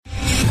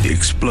The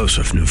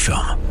explosive new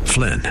film,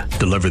 Flynn,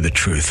 deliver the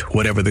truth,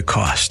 whatever the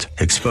cost,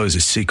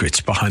 exposes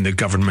secrets behind the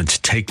government's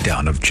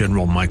takedown of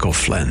General Michael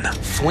Flynn.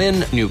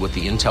 Flynn knew what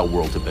the intel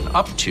world had been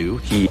up to.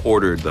 He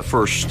ordered the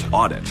first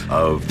audit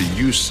of the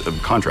use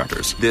of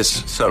contractors.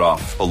 This set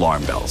off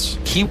alarm bells.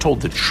 He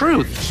told the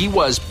truth. He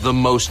was the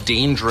most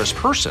dangerous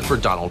person for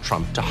Donald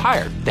Trump to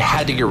hire. They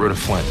had to get rid of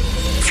Flynn.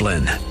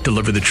 Flynn,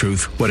 deliver the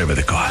truth, whatever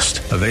the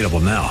cost. Available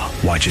now.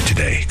 Watch it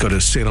today. Go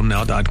to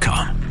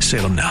salemnow.com.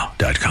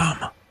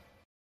 salemnow.com.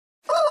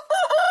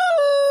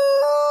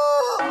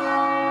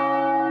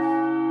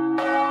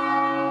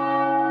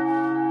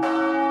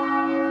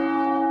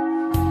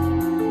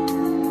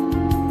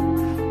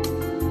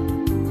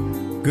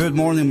 Good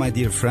morning, my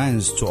dear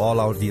friends, to all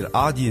our dear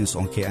audience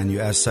on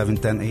KNUS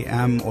 710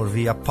 AM or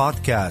via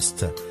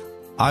podcast.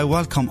 I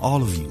welcome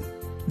all of you.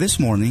 This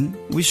morning,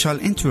 we shall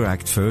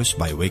interact first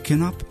by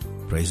waking up,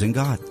 praising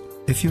God.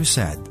 If you're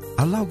sad,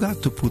 allow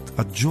God to put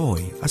a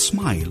joy, a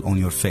smile on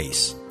your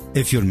face.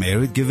 If you're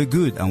married, give a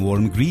good and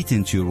warm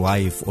greeting to your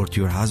wife or to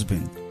your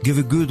husband. Give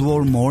a good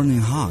warm morning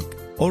hug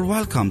or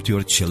welcome to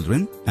your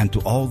children and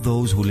to all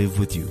those who live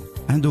with you.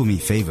 And do me a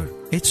favor,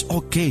 it's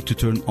okay to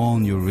turn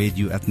on your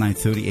radio at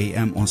 9:30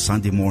 a.m. on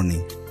Sunday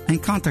morning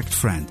and contact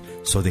friend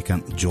so they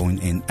can join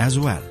in as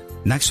well.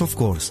 Next, of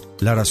course,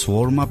 let us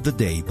warm up the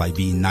day by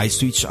being nice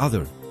to each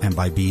other and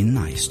by being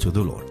nice to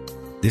the Lord.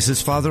 This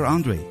is Father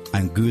André,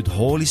 and good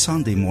Holy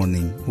Sunday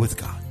morning with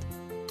God.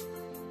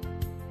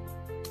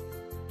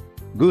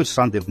 Good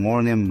Sunday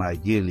morning, my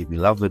dearly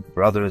beloved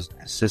brothers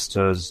and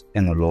sisters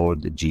in the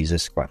Lord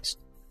Jesus Christ.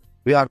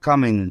 We are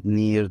coming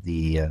near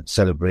the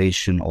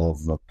celebration of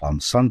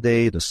Palm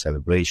Sunday, the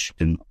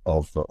celebration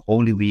of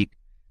Holy Week,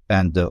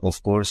 and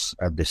of course,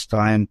 at this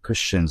time,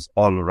 Christians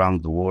all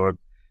around the world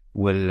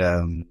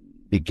will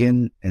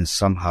begin in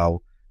somehow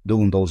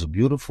doing those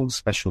beautiful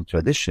special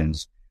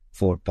traditions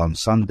for Palm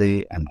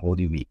Sunday and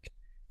Holy Week.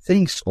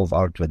 Things of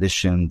our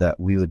tradition that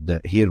we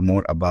would hear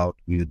more about,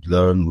 we would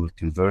learn, we would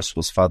converse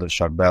with Father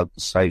Charbel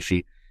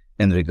Saifi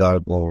in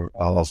regard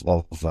of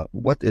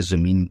what is the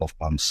meaning of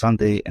Palm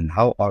Sunday and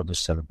how are the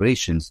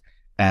celebrations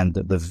and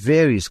the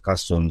various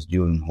customs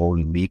during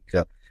Holy Week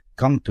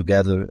come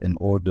together in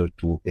order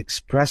to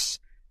express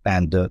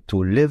and to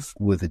live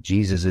with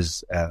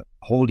Jesus'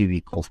 Holy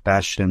Week of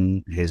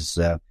Passion, his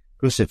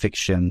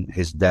crucifixion,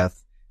 his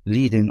death,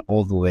 leading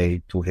all the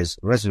way to his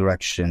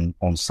resurrection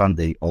on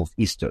Sunday of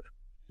Easter.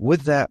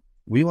 With that,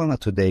 we want to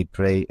today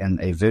pray in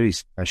a very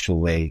special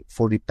way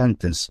for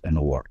repentance in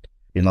the world.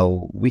 You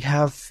know, we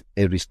have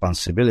a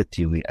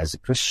responsibility, we as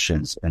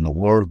Christians in the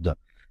world,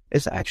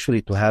 is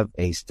actually to have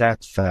a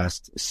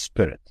steadfast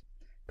spirit.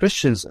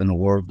 Christians in the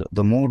world,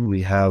 the more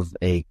we have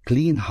a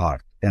clean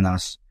heart in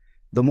us,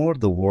 the more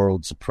the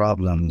world's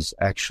problems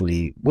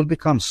actually will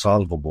become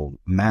solvable,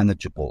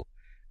 manageable,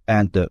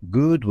 and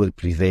good will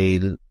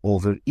prevail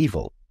over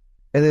evil.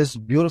 It is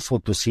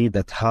beautiful to see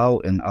that how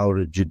in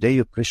our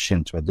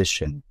Judeo-Christian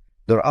tradition,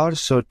 there are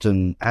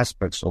certain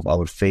aspects of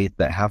our faith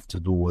that have to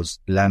do with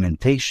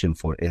lamentation,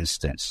 for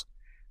instance.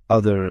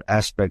 Other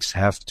aspects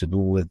have to do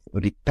with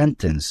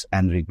repentance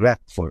and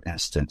regret, for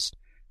instance.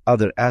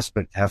 Other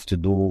aspects have to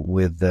do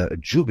with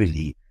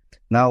jubilee.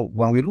 Now,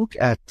 when we look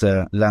at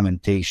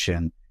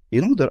lamentation,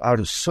 you know, there are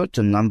a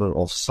certain number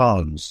of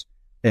psalms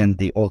in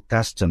the Old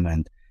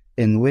Testament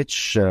in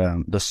which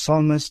the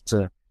psalmist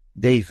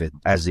David,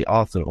 as the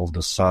author of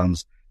the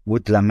Psalms,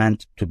 would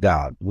lament to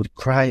God, would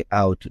cry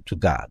out to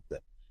God,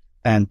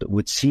 and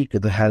would seek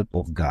the help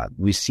of God.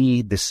 We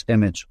see this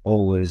image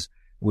always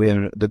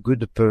where the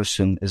good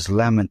person is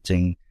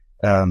lamenting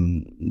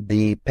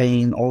the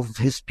pain of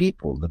his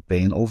people, the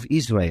pain of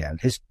Israel,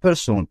 his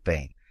personal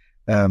pain,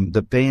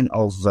 the pain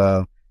of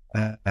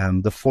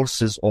the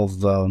forces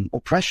of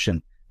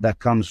oppression that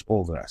comes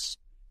over us.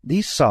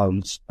 These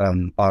psalms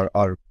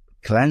are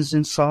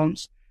cleansing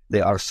psalms. They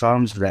are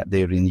psalms that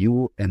they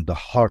renew in the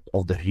heart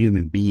of the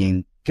human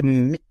being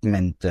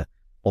commitment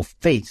of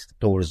faith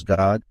towards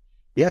God.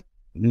 Yet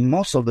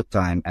most of the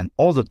time and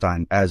all the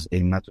time, as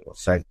a matter of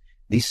fact,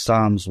 these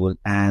psalms will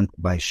end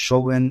by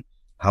showing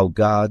how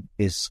God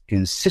is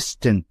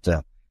consistent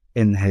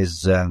in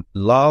his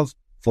love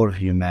for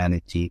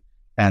humanity,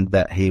 and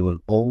that he will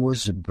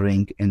always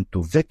bring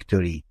into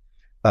victory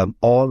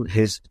all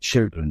his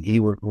children.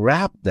 He will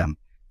wrap them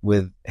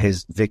with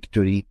his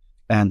victory,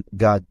 and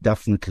God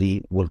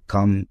definitely will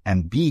come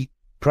and be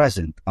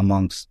present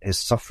amongst his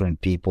suffering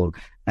people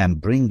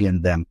and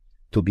bringing them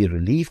to be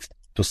relieved,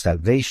 to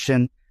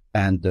salvation,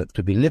 and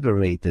to be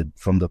liberated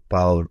from the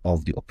power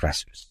of the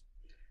oppressors.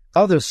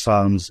 Other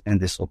psalms in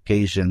this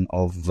occasion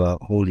of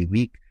Holy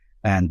Week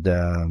and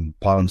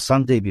Palm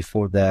Sunday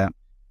before that,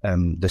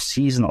 the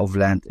season of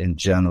Lent in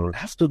general,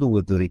 have to do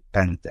with the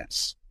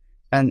repentance.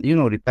 And, you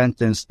know,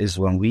 repentance is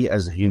when we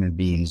as human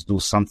beings do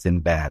something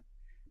bad.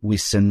 We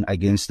sin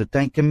against the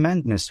Ten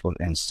Commandments, for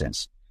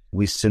instance.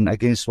 We sin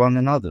against one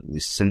another.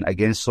 We sin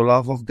against the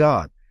love of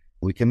God.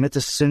 We commit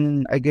a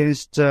sin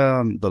against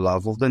the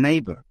love of the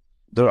neighbor.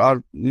 There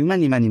are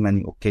many, many,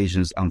 many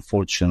occasions,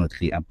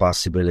 unfortunately, and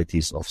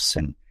possibilities of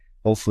sin.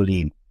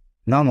 Hopefully,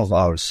 none of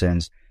our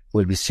sins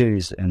will be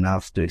serious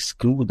enough to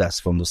exclude us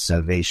from the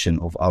salvation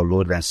of our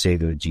Lord and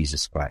Savior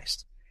Jesus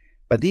Christ.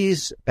 But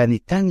these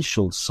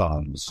penitential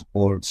psalms,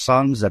 or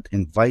psalms that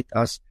invite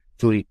us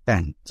to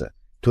repent,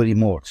 to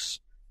remorse,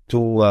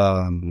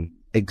 to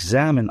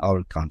examine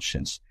our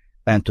conscience,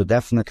 and to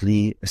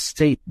definitely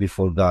state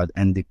before God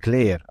and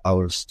declare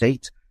our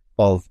state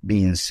of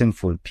being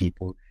sinful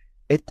people,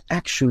 it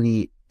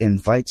actually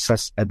invites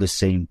us at the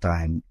same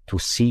time to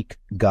seek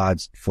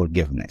God's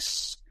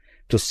forgiveness,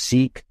 to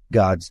seek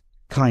God's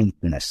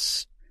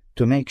kindness,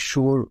 to make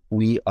sure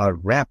we are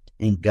wrapped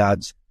in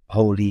God's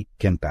holy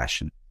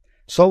compassion.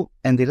 So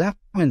in the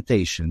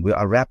lamentation, we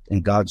are wrapped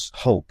in God's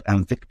hope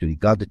and victory.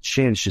 God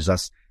cherishes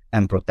us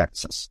and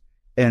protects us.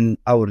 In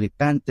our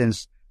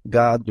repentance,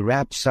 God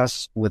wraps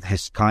us with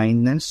His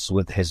kindness,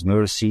 with His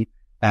mercy,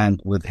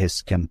 and with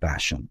His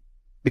compassion,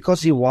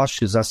 because He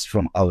washes us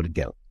from our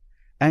guilt,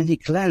 and He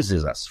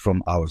cleanses us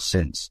from our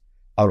sins.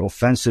 Our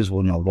offenses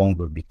will no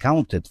longer be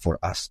counted for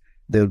us.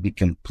 They will be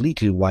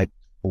completely wiped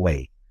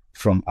away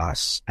from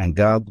us, and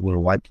God will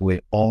wipe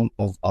away all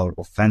of our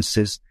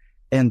offenses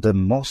in the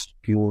most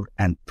pure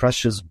and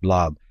precious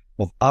blood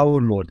of our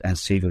Lord and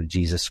Savior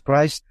Jesus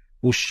Christ,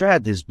 who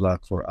shed His blood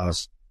for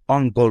us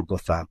on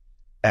Golgotha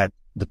at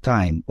the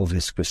time of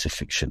His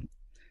crucifixion.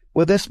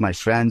 With this, my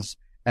friends,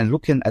 and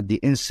looking at the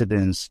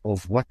incidents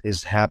of what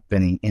is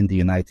happening in the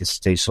United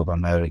States of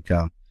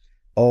America,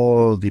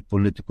 all the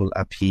political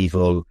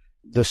upheaval,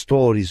 the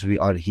stories we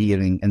are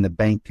hearing in the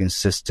banking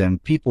system,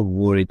 people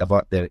worried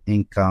about their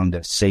income,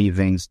 their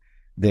savings,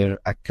 their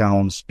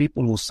accounts,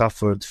 people who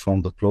suffered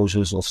from the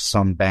closures of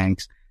some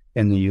banks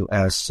in the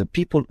U.S.,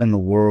 people in the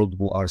world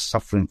who are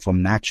suffering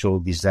from natural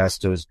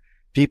disasters,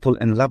 people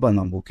in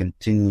Lebanon who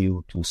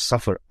continue to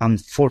suffer,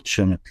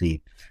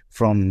 unfortunately,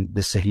 from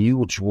this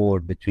huge war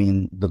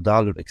between the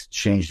dollar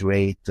exchange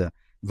rate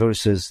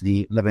versus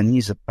the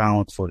Lebanese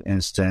pound, for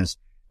instance,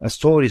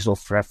 stories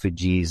of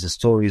refugees,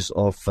 stories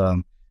of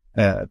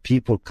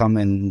people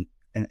coming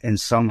and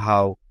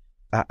somehow,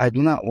 I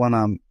do not want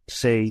to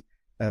say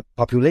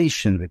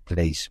population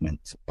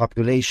replacement,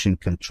 population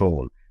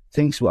control,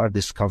 things we are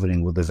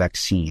discovering with the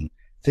vaccine,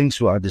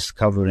 things we are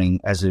discovering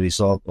as a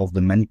result of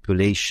the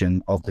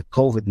manipulation of the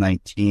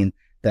COVID-19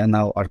 that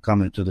now are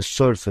coming to the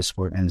surface,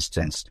 for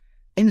instance.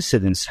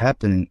 Incidents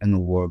happening in the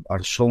world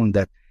are showing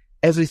that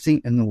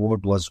everything in the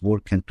world was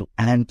working to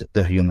end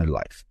the human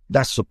life.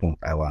 That's the point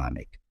I want to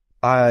make.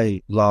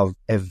 I love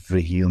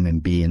every human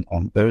being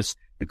on earth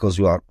because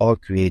we are all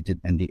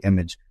created in the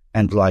image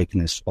and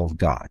likeness of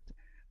God.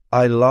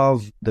 I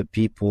love the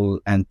people,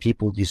 and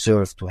people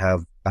deserve to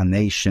have a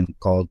nation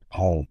called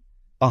home,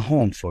 a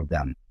home for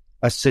them,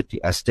 a city,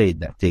 a state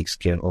that takes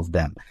care of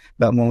them.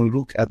 But when we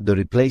look at the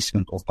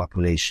replacement of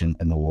population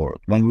in the world,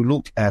 when we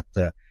look at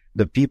the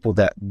people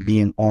that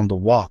being on the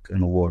walk in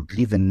the world,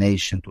 leaving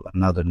nation to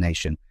another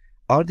nation,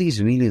 are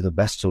these really the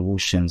best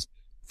solutions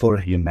for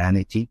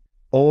humanity?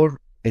 Or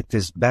it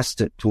is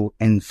best to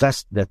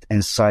invest that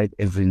inside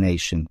every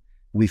nation?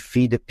 We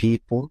feed the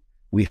people,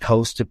 we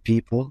host the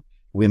people,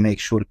 we make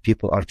sure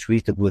people are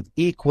treated with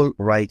equal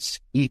rights,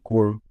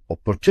 equal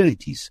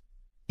opportunities,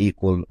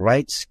 equal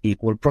rights,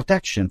 equal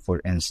protection, for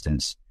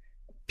instance.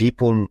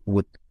 People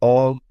would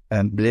all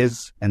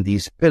live in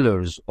these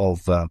pillars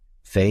of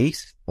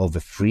faith,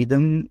 of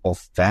freedom, of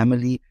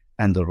family,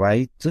 and the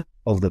right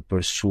of the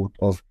pursuit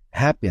of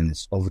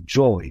happiness, of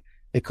joy,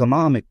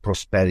 economic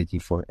prosperity,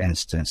 for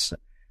instance.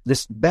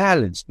 This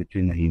balance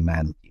between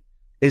humanity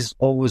is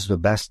always the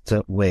best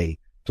way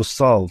to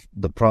solve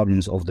the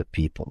problems of the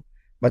people.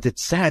 But it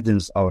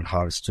saddens our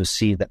hearts to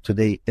see that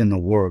today in the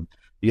world,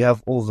 you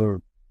have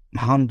over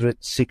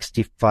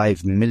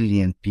 165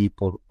 million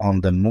people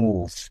on the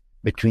move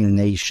between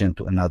nation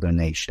to another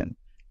nation.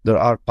 There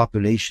are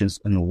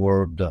populations in the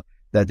world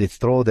that they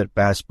throw their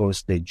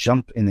passports, they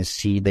jump in the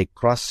sea, they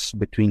cross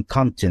between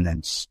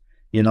continents,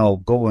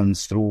 going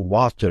through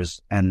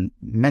waters, and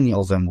many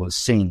of them will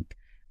sink,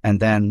 and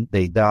then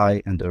they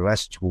die, and the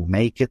rest will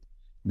make it.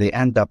 They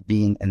end up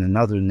being in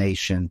another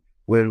nation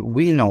where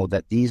we know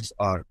that these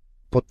are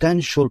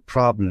potential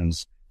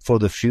problems for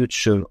the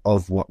future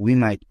of what we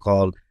might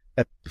call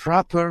a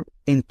proper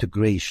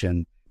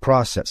integration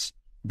process,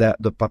 that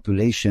the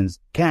populations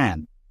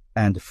can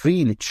and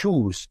freely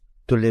choose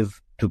to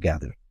live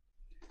together.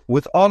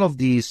 With all of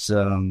these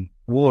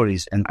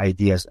worries and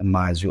ideas in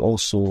mind, we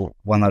also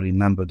want to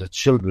remember the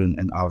children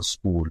in our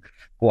school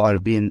who are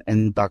being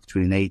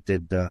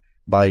indoctrinated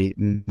by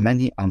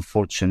many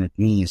unfortunate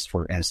means,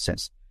 for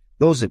instance.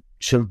 Those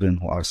children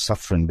who are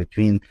suffering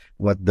between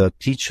what the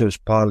teacher's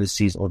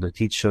policies or the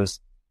teacher's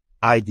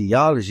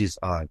ideologies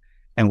are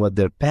and what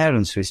their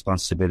parents'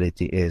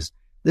 responsibility is,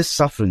 this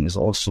suffering is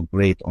also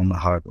great on the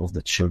heart of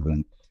the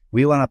children.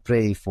 We want to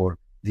pray for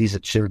these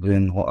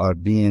children who are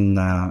being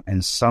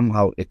and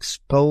somehow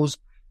exposed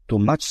to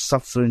much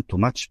suffering, to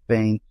much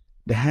pain,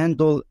 to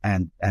handle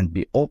and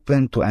be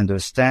open to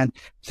understand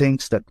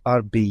things that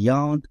are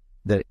beyond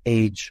their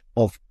age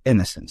of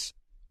innocence.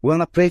 We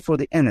want to pray for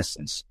the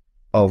innocence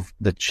of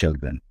the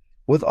children.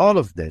 With all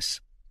of this,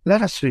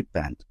 let us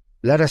repent.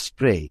 Let us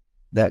pray.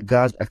 that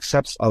God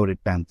accepts our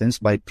repentance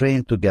by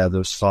praying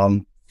together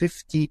Psalm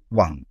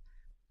 51.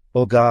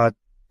 O God,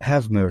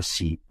 have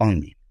mercy on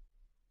me.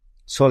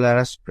 So let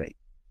us pray.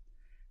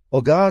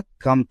 O God,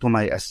 come to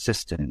my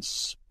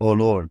assistance. O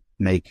Lord,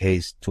 make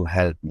haste to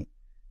help me.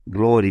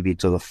 Glory be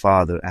to the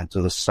Father, and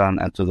to the Son,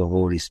 and to the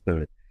Holy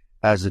Spirit,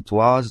 as it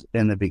was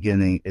in the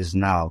beginning, is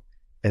now,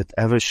 it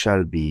ever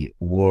shall be,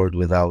 world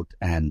without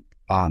end.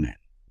 Amen.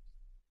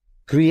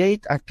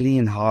 Create a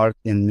clean heart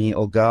in me,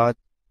 O God.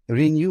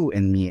 Renew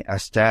in me a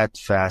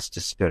steadfast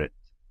spirit.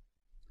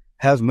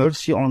 Have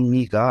mercy on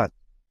me, God,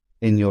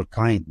 in your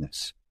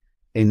kindness.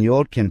 In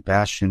your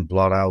compassion,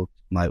 blot out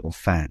my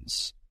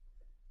offense.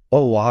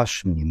 O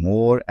wash me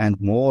more and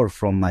more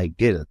from my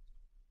guilt,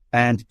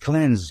 and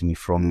cleanse me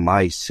from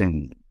my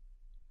sin.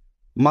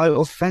 My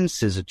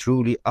offenses,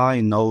 truly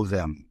I know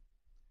them.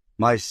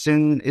 My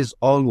sin is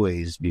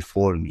always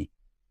before me.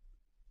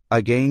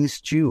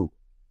 Against you,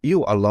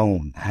 you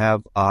alone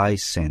have I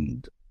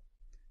sinned.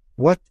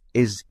 What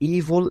is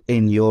evil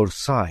in your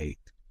sight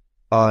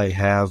I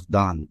have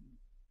done,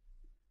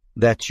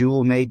 that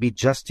you may be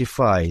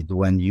justified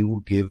when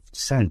you give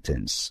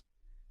sentence,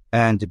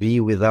 and be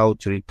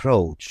without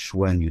reproach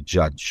when you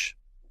judge.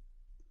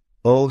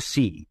 O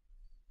see,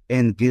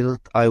 in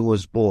guilt I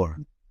was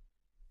born,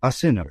 a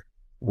sinner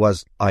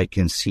was I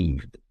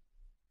conceived.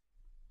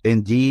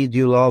 Indeed,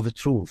 you love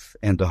truth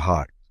in the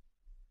heart.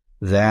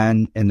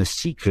 Then in the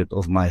secret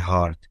of my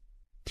heart,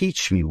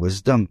 teach me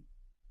wisdom.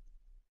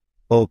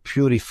 O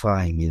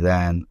purify me,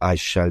 then I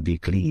shall be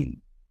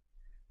clean.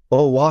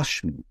 O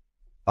wash me,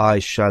 I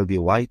shall be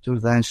whiter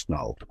than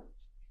snow.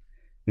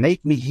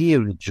 Make me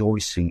hear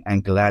rejoicing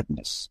and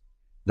gladness,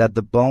 that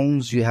the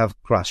bones you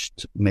have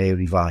crushed may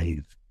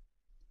revive.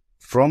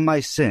 From my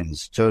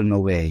sins turn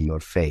away your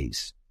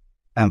face,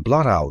 and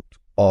blot out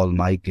all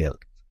my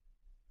guilt.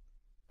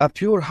 A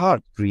pure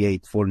heart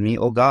create for me,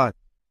 O God.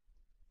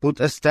 Put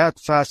a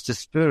steadfast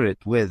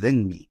spirit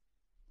within me.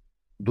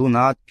 Do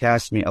not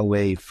cast me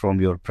away from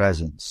your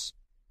presence,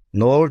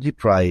 nor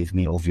deprive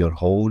me of your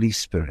Holy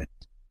Spirit.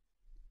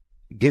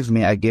 Give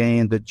me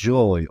again the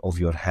joy of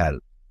your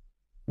help.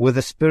 With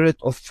a spirit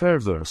of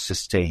fervor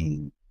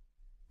sustain,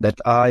 that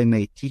I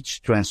may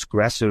teach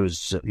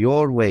transgressors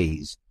your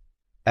ways,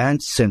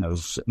 and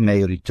sinners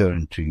may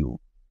return to you.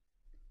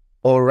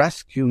 O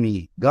rescue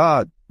me,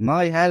 God,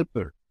 my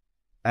helper,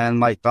 and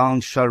my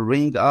tongue shall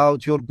ring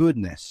out your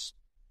goodness.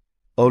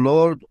 O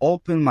Lord,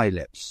 open my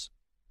lips,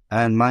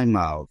 and my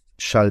mouth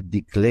shall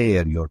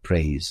declare your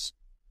praise.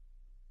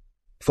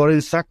 For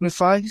in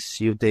sacrifice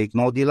you take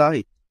no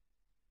delight.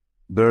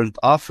 Burnt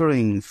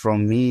offering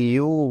from me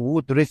you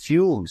would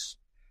refuse.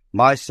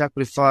 My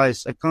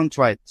sacrifice, a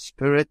contrite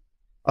spirit,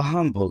 a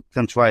humble,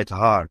 contrite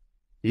heart,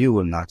 you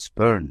will not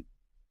spurn.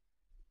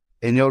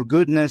 In your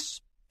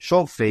goodness,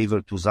 show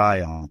favor to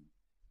Zion.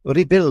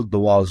 Rebuild the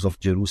walls of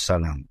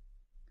Jerusalem.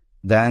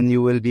 Then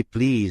you will be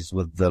pleased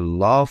with the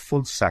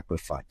lawful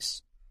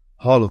sacrifice,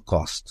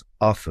 holocaust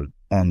offered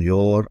on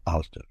your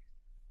altar.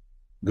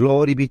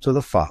 Glory be to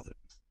the Father,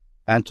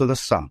 and to the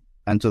Son,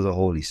 and to the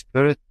Holy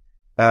Spirit,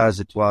 as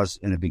it was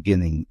in the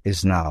beginning,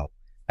 is now,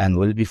 and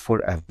will be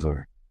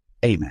forever.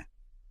 Amen.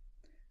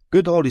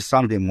 Good Holy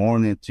Sunday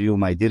morning to you,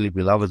 my dearly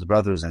beloved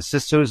brothers and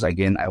sisters.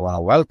 Again, I want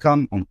to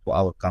welcome to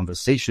our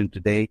conversation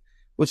today,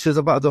 which is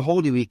about the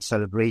Holy Week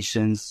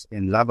celebrations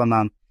in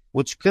Lebanon,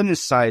 which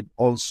coincide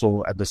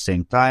also at the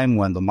same time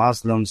when the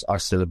Muslims are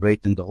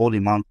celebrating the holy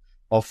month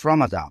of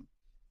Ramadan.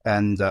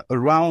 And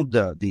around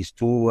these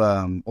two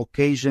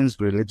occasions,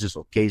 religious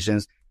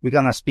occasions, we're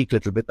going to speak a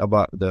little bit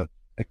about the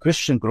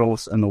Christian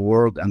growth in the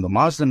world and the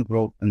Muslim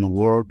growth in the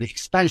world, the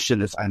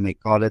expansion, if I may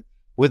call it.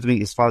 With me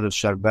is Father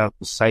Sharbel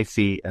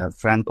Saifi, a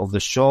friend of the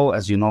show,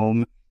 as you know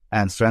him,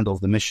 and friend of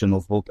the Mission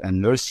of Hope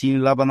and Mercy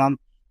in Lebanon,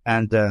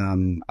 and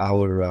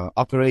our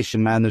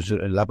operation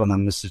manager in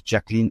Lebanon, Mrs.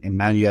 Jacqueline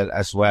Emmanuel,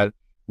 as well,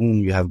 whom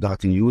you have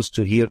gotten used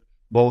to hear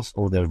both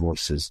of their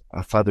voices.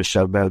 Father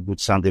Sharbel, good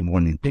Sunday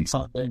morning. Good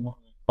Sunday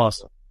morning.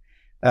 Awesome.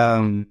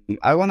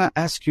 I want to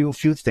ask you a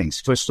few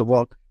things. First of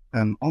all,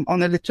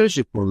 on a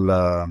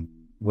liturgical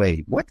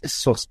way, what is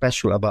so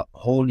special about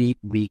Holy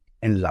Week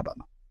in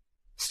Lebanon?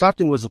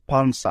 Starting with the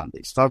Palm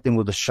Sunday, starting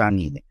with the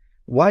Shanini.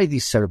 Why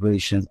these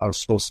celebrations are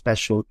so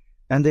special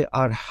and they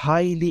are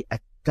highly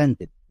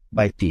attended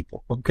by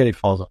people? Okay,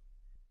 Father.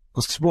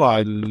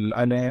 أسبوع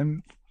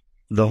الألام.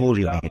 The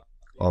Holy Week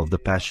of the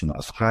Passion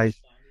of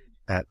Christ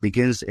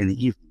begins in the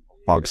evening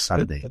of Palm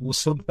Sunday,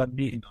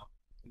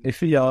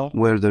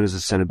 where there is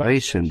a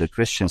celebration. The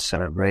Christians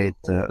celebrate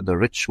the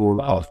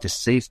ritual of the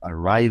safe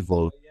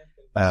arrival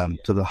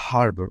to the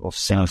harbor of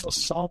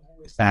Saints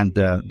and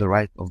the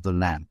rite of the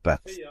lamp,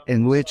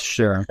 in which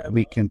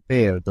we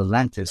compare the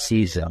Lenten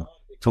season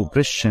to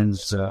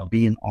Christians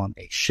being on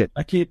a ship,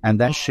 and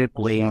that ship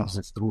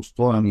waves through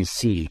stormy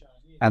sea,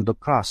 and the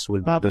cross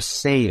will be the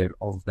sail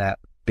of that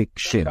big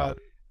ship.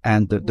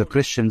 And the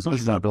Christians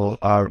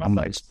are on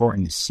the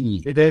exploring the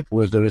sea,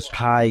 where there is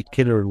high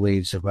killer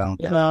waves around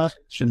them.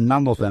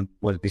 None of them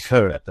will be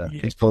hurt.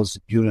 It was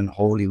during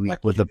Holy Week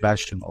with the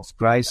Passion of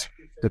Christ,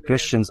 the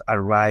Christians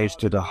arrive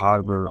to the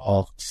harbor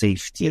of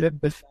safety.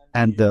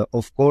 And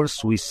of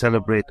course, we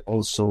celebrate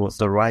also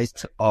the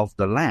rite of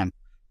the Lamb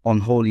on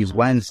Holy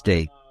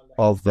Wednesday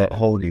of the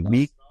Holy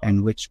Week,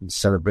 in which we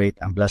celebrate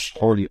and bless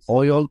holy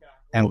oil,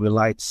 and we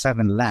light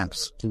 7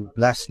 lamps to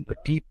bless the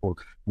people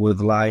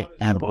with light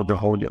and with the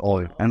holy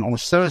oil. And on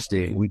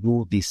Thursday, we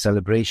do the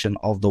celebration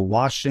of the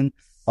washing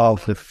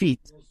of the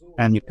feet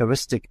and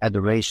Eucharistic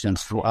adoration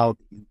throughout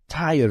the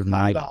entire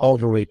night, all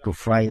the way to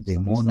Friday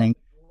morning,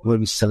 where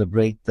we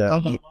celebrate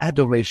the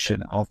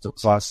adoration of the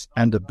cross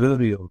and the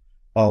burial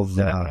of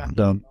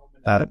the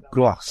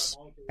cross.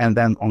 And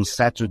then on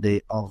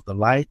Saturday of the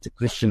Light,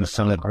 Christians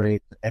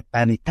celebrate a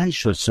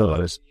penitential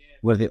service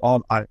where they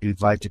all are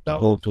invited to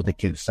go to the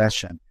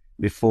confession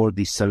before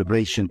the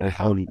celebration of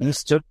Holy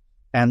Easter.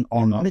 And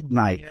on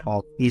midnight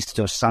of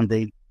Easter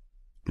Sunday,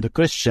 the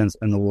Christians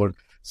in the world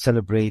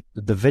celebrate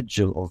the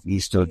vigil of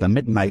Easter, the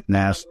midnight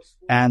mass,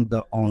 and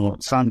on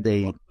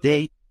Sunday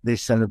day, they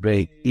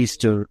celebrate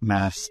Easter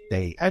Mass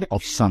Day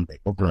of Sunday,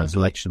 of the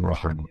resurrection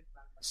of our Lord.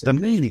 The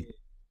meaning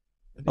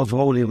of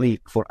Holy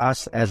Week for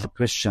us as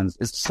Christians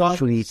is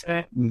actually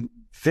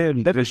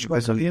very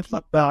because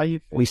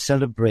we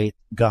celebrate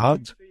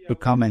God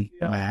becoming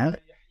man.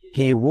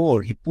 He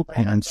put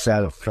on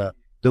himself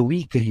the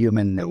weak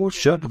human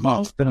nature,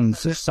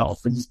 experiences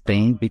suffering,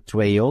 pain,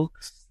 betrayal,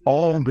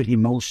 all the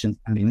emotions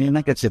and the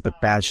negative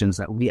passions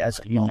that we as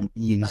human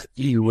beings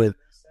deal with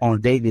on a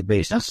daily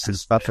basis and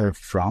suffer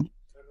from.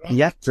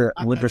 Yet,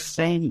 with the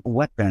same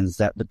weapons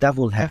that the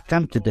devil had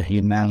tempted the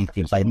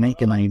humanity by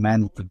making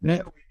humanity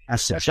weak and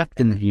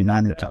subjecting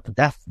humanity to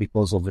death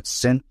because of its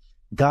sin,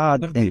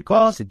 God in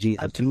Christ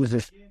Jesus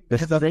uses the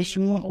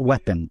traditional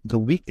weapon, the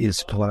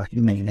weakness of our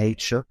human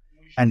nature,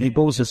 and he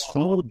goes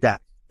through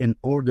death in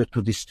order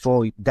to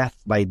destroy death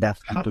by death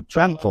and to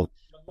trample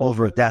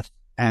over death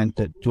and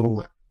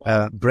to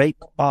break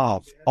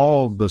off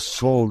all the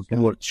souls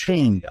who were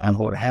chained and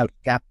who were held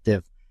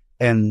captive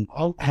in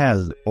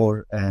hell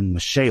or in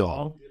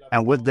Sheol.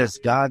 And with this,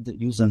 God,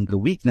 using the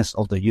weakness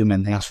of the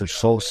human nature,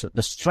 shows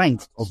the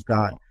strength of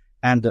God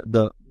and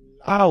the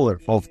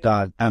power of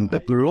God and the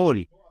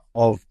glory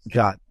of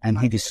God. And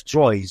he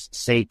destroys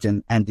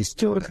Satan and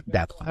destroys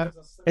death.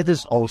 It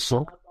is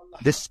also,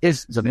 this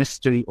is the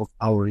mystery of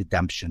our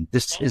redemption.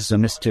 This is the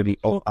mystery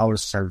of our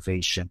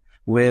salvation,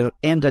 where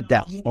in the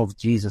death of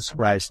Jesus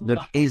Christ,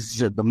 there is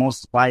the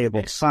most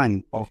viable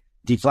sign of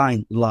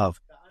divine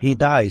love. He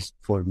dies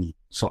for me,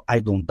 so I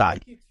don't die.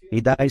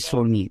 He dies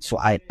for me, so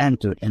I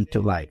enter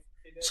into life.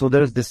 So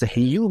there's this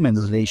human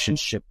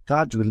relationship,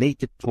 God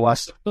related to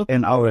us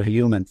in our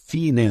human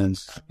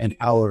feelings and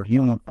our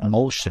human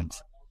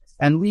emotions.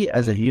 And we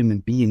as a human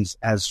beings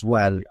as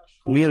well,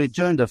 we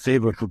return the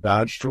favor to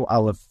God through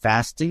our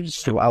fastings,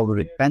 through our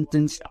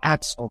repentance,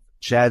 acts of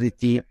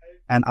charity,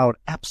 and our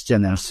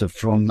abstinence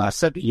from,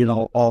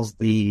 all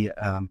the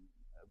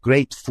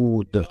great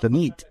food, the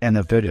meat in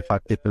a very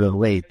particular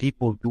way.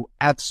 People do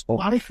acts of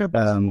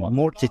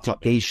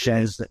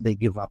mortifications. They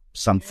give up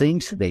some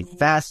things. They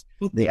fast.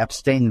 They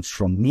abstain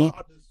from meat.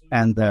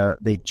 And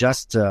they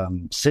just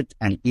sit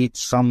and eat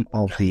some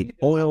of the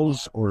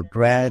oils or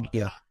bread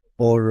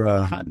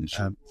or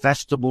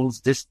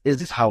vegetables. This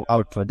is how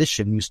our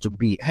tradition used to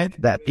be,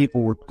 that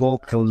people would go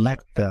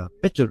collect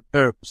bitter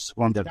herbs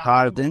from their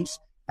gardens.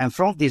 And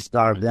from these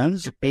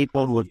gardens,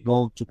 people would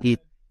go to eat.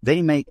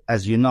 They make,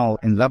 as you know,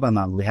 in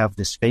Lebanon, we have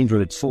this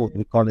favorite food.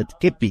 We call it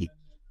kippy,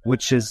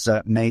 which is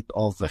made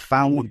of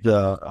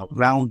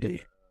ground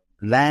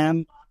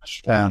lamb.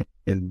 And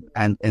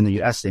in the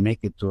U.S., they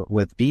make it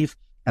with beef,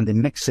 and they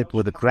mix it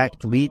with the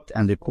cracked wheat,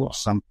 and they put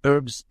some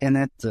herbs in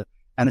it.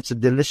 And it's a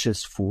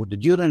delicious food.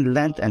 During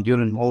Lent and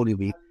during Holy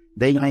Week,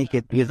 they make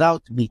it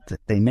without meat.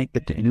 They make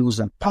it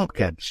using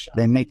pumpkin.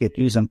 They make it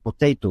using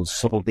potatoes.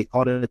 So they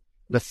call it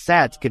the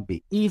sad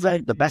kippy.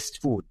 Even the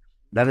best food.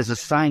 That is a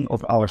sign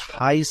of our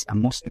highest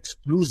and most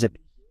exclusive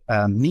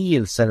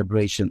meal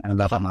celebration in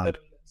Lebanon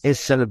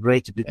is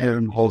celebrated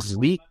during Holy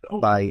Week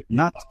by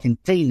not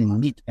containing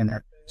meat in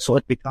it. So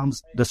it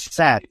becomes the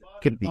sad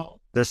kippy,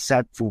 the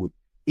sad food.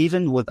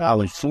 Even with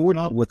our food,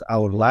 with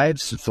our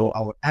lives, through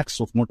our acts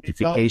of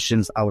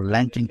mortifications, our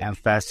Lenting and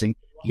fasting,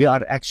 we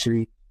are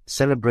actually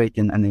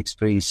celebrating and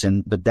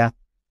experiencing the death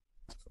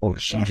of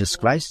Jesus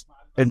Christ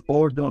in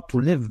order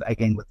to live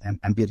again with him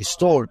and be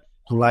restored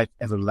to life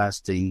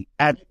everlasting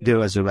at the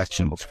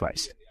resurrection of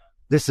Christ.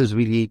 This is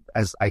really,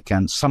 as I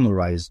can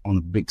summarize on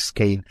a big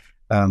scale,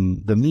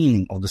 the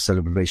meaning of the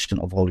celebration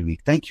of Holy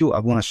Week. Thank you. I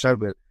want to share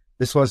with.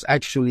 This was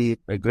actually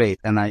great,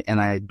 and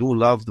I do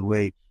love the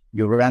way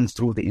you ran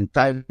through the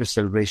entire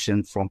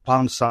celebration from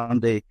Palm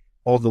Sunday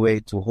all the way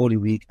to Holy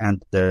Week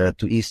and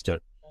to Easter.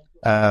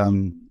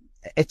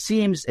 It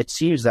seems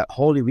that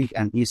Holy Week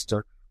and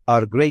Easter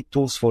are great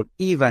tools for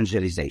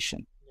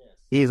evangelization.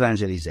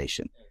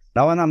 Evangelization.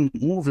 Now, when I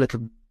move a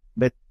little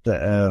bit,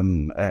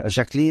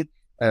 Jacqueline,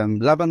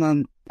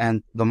 Lebanon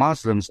and the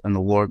Muslims in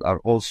the world are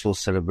also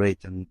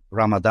celebrating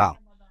Ramadan,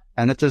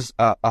 and it is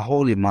a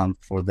holy month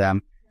for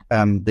them.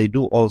 They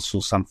do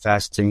also some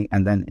fasting,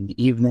 and then in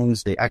the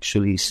evenings they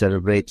actually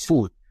celebrate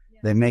food.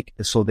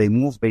 They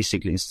move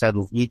basically, instead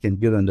of eating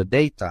during the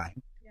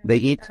daytime, they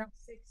eat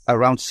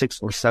around 6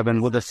 or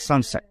 7 with the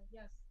sunset.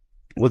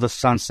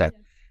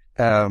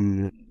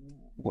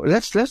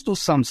 Let's do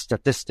some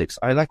statistics.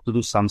 I like to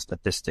do some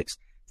statistics.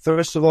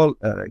 First of all,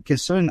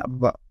 concerning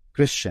about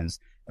Christians,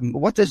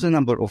 what is the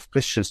number of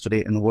Christians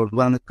today in the world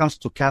when it comes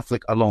to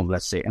Catholic alone,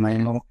 let's say? And I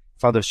know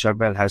Father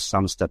Charbel has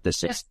some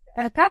statistics.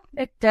 Yes,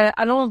 Catholic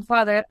alone,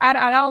 Father, are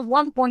around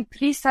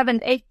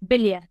 1.378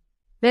 billion.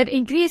 They're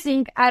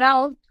increasing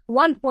around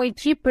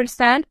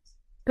 1.3%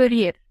 per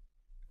year.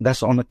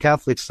 That's on the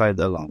Catholic side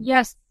alone.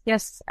 Yes,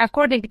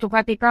 according to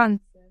Vatican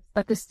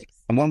statistics.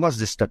 And when was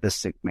this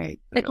statistic made?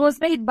 It was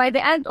made by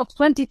the end of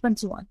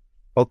 2021.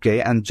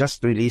 Okay, and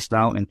just released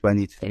now in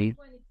 2023?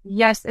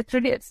 Yes, it's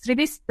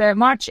released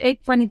March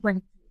 8,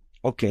 2020.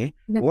 Okay.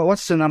 Well,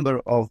 what's the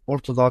number of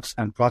Orthodox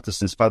and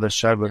Protestants, Father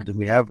Charbel? Do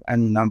we have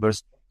any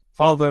numbers?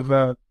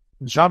 Father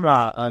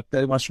جمع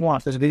مجموعة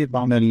تجريب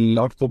عن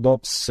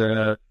الأرثوذكس.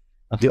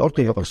 The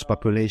Orthodox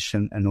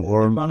population in the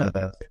world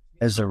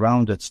is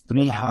around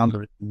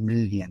 300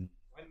 million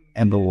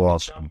in the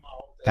world.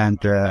 And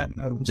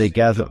they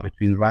gather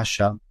between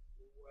Russia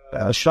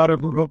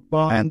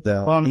and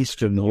the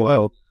Eastern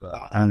Europe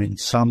and in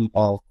some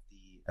of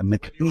the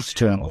Middle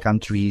Eastern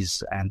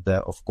countries and,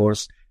 of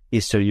course,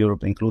 Eastern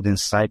Europe, including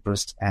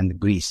Cyprus and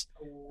Greece.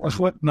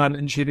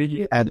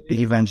 And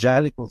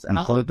evangelicals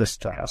and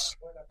Protestants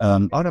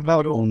are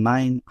about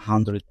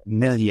 900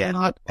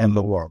 million in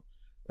the world.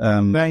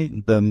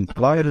 The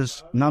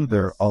largest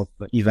number of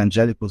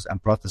evangelicals and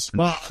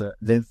Protestants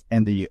live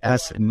in the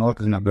U.S., in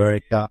North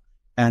America,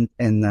 and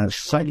in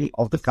some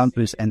of the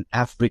countries in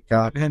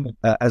Africa,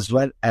 as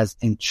well as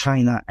in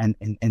China and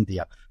in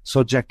India.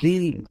 So,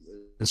 Jacqueline,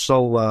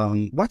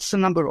 what's the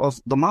number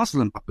of the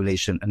Muslim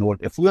population in the world?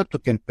 If we are to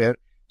compare,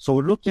 so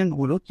we're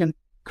looking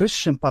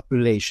Christian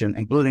population,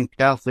 including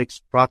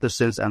Catholics,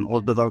 Protestants, and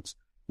Orthodox,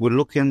 we're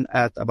looking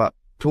at about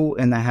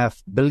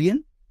 2.5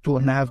 billion.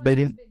 2.5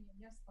 billion.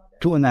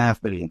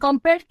 2.5 billion.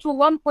 Compared to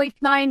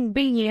 1.9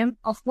 billion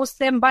of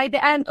Muslims by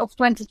the end of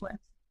 2020.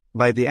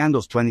 By the end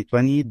of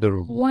 2020, there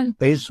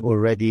is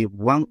already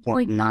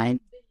 1.9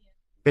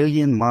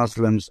 billion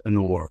Muslims in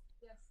the world.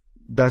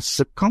 That's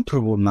a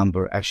comparable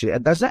number, actually.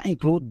 Does that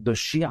include the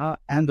Shia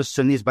and the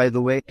Sunnis? By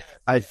the way,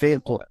 I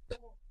failed to.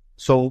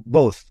 So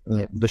both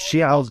the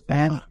Shias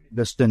and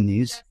the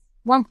Sunnis.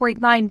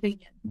 1.9 billion.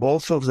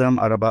 Both of them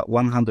are about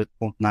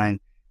 100.9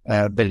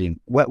 billion.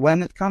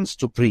 When it comes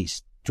to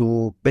priests,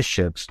 to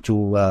bishops,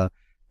 to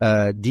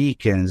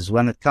deacons,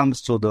 when it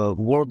comes to the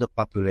world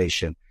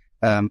population,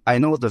 I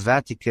know the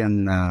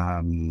Vatican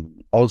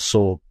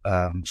also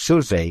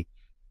survey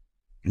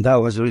that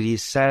was really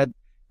said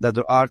that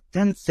there are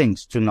 10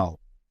 things to know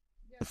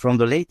from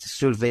the latest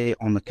survey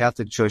on the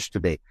Catholic Church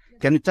today.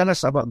 Can you tell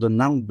us about the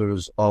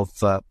numbers of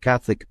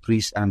Catholic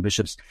priests and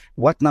bishops?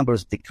 What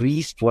numbers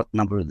decreased? What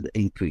numbers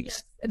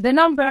increased? The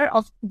number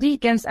of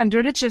deacons and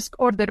religious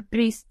order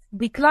priests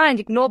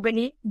declined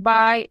globally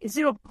by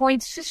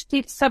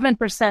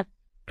 0.57%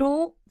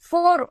 to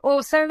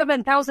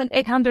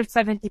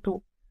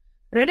 407,872.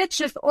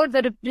 Religious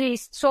order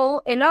priests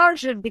saw a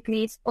larger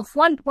decrease of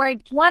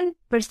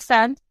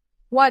 1.1%,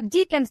 while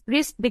deacons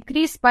priests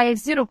decreased by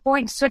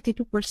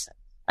 0.32%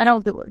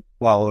 around the world.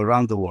 Wow,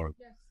 around the world.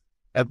 Yes.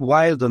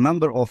 While the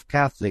number of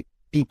Catholic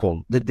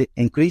people, did they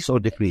increase or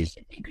decrease?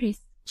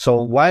 Decrease.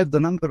 So while the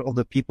number of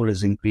the people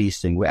is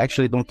increasing, we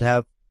actually don't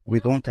have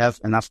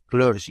enough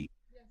clergy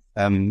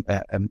in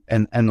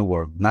the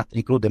world, not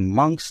including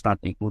monks, not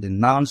including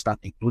nuns, not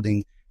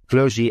including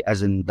clergy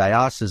as in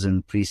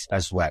diocesan priests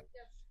as well.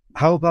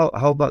 How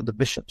about the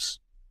bishops?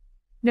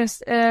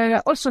 Yes.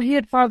 Also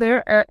here,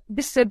 Father,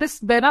 the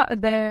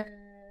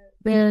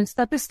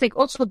statistic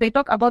also they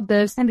talk about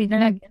the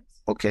seminarians.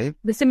 Okay.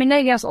 The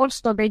seminarians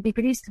also they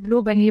decreased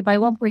globally by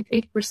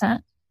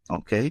 1.8%.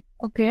 Okay.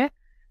 Okay.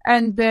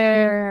 And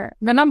the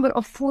number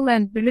of full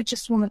and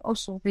religious women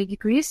also they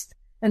decreased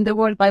in the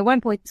world by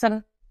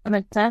 1.7%.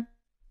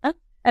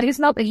 And it's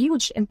not a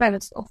huge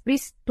imbalance of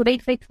priests today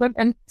faithful,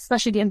 and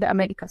especially in the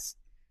Americas.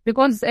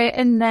 Because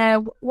in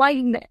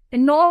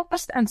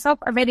North and South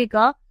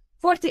America,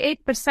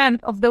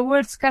 48% of the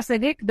world's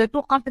Catholic, the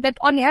two continents,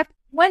 only have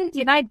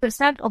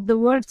 29% of the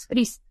world's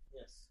priests.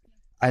 Yes.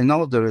 I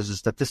know there is a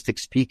statistic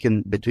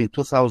speaking between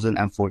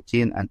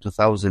 2014 and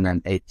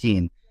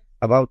 2018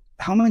 about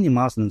how many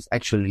Muslims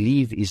actually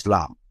leave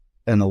Islam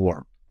in the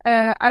world.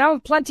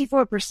 Around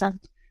 24%.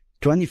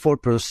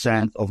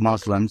 24% of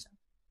Muslims,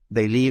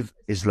 they leave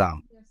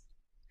Islam.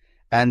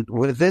 And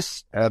with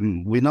this,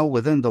 we know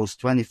within those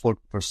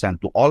 24%,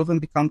 do all of them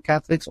become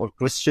Catholics or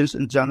Christians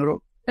in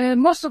general?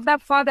 Most of them,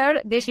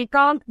 Father, they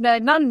become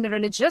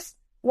non-religious,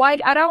 while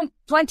around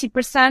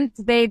 20%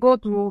 they go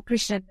to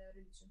Christian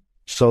religion.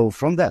 So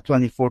from that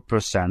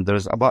 24%,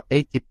 there's about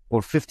 80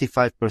 or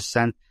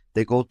 55%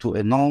 they go to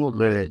a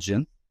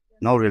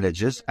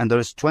non-religious, and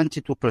there's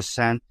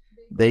 22%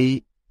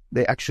 they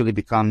actually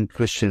become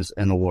Christians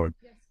in the world.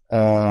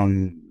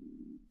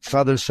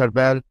 Father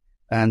Charbel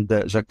and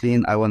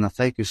Jacqueline, I want to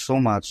thank you so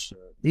much.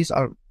 These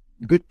are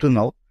good to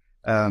know.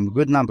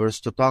 good numbers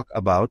to talk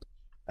about.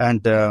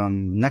 And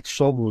next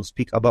show, we'll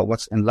speak about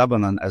what's in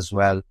Lebanon as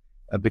well,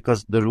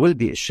 because there will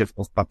be a shift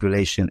of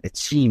population, it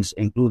seems,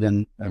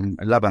 including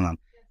Lebanon.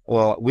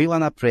 Well, we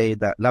want to pray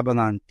that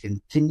Lebanon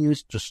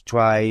continues to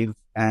strive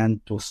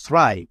and to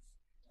thrive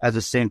at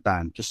the same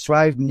time. To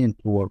strive means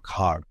to work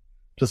hard.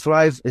 To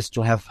thrive is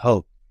to have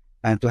hope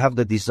and to have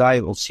the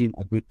desire of seeing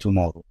a good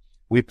tomorrow.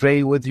 We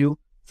pray with you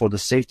for the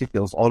safety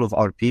of all of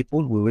our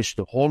people. We wish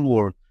the whole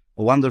world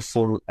a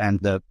wonderful and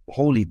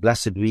holy,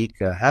 blessed week.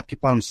 Happy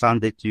Palm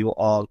Sunday to you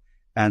all,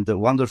 and a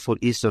wonderful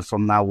Easter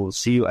from now. We'll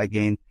see you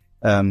again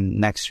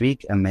next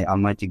week, and may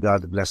Almighty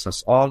God bless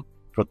us all,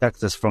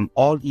 protect us from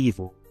all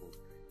evil,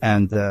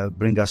 and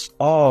bring us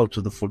all to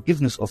the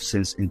forgiveness of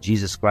sins in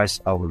Jesus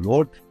Christ our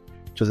Lord,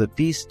 to the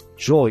peace,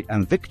 joy,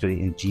 and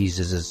victory in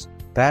Jesus'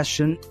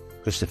 passion,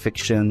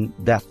 crucifixion,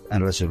 death,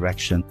 and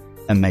resurrection.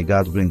 And may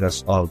God bring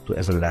us all to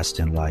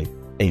everlasting life.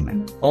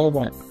 Amen.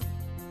 Amen.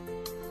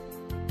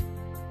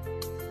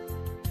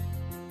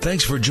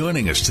 Thanks for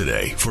joining us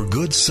today for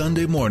Good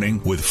Sunday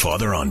Morning with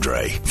Father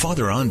André.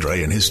 Father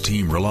André and his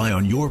team rely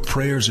on your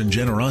prayers and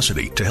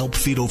generosity to help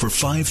feed over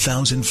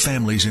 5,000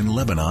 families in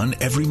Lebanon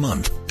every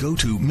month. Go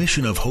to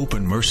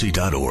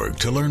missionofhopeandmercy.org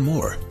to learn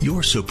more.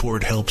 Your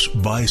support helps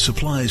buy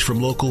supplies from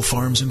local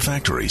farms and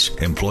factories,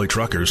 employ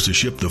truckers to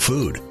ship the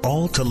food,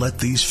 all to let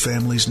these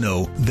families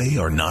know they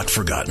are not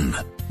forgotten.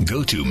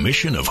 Go to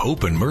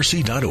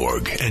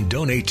missionofhopeandmercy.org and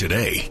donate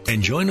today.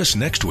 And join us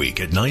next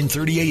week at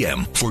 9:30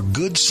 a.m. for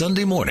Good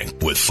Sunday Morning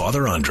with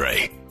Father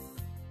André.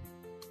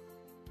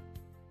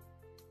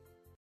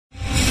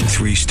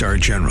 3-star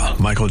General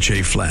Michael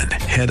J. Flynn,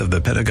 head of the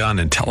Pentagon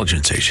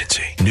Intelligence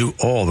Agency, knew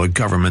all the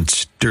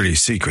government's dirty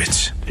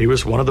secrets. He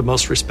was one of the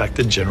most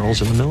respected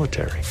generals in the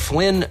military.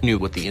 Flynn knew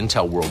what the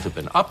intel world had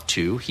been up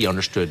to. He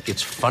understood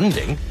its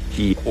funding.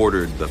 He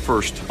ordered the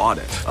first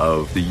audit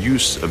of the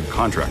use of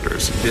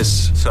contractors.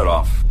 This set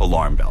off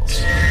alarm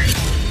bells.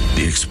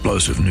 The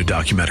explosive new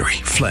documentary,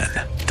 Flynn,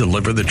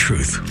 Deliver the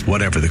Truth,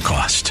 Whatever the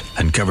Cost,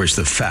 uncovers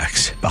the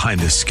facts behind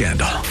this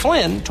scandal.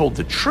 Flynn told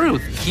the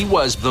truth. He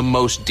was the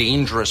most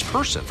dangerous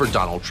person for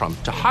Donald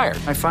Trump to hire.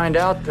 I find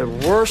out the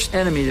worst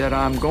enemy that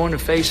I'm going to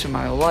face in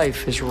my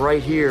life is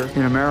right here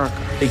in America.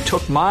 They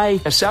took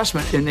my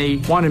assessment and they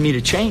wanted me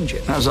to change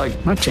it. And I was like,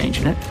 I'm not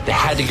changing it. They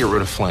had to get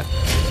rid of Flynn.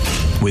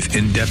 With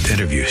in-depth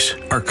interviews,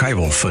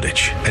 archival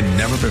footage, and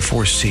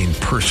never-before-seen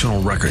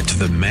personal records of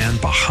the man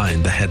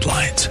behind the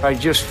headlines. I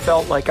just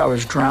felt like I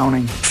was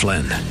drowning.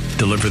 Flynn,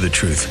 Deliver the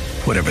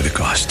Truth, Whatever the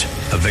Cost.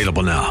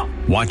 Available now.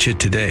 Watch it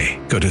today.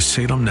 Go to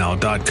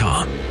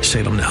salemnow.com.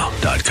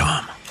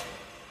 salemnow.com.